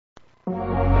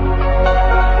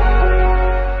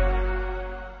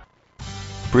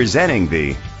Presenting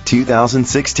the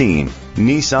 2016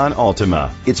 Nissan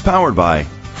Altima. It's powered by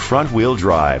front-wheel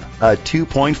drive, a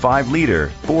 2.5-liter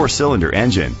four-cylinder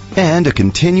engine, and a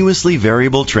continuously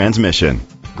variable transmission.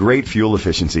 Great fuel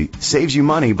efficiency saves you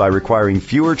money by requiring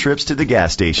fewer trips to the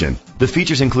gas station. The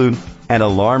features include an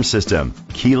alarm system,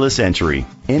 keyless entry,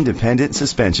 independent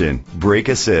suspension, brake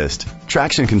assist,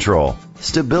 traction control,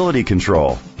 stability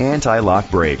control, anti-lock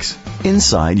brakes.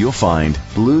 Inside you'll find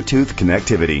Bluetooth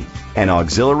connectivity, an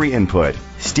auxiliary input,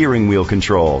 steering wheel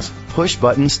controls,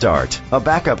 push-button start, a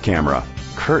backup camera,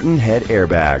 curtain head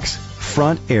airbags,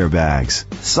 front airbags,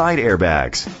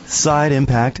 side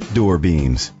impact door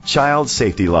beams, child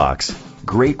safety locks.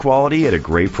 Great quality at a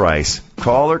great price.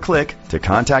 Call or click to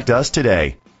contact us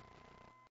today.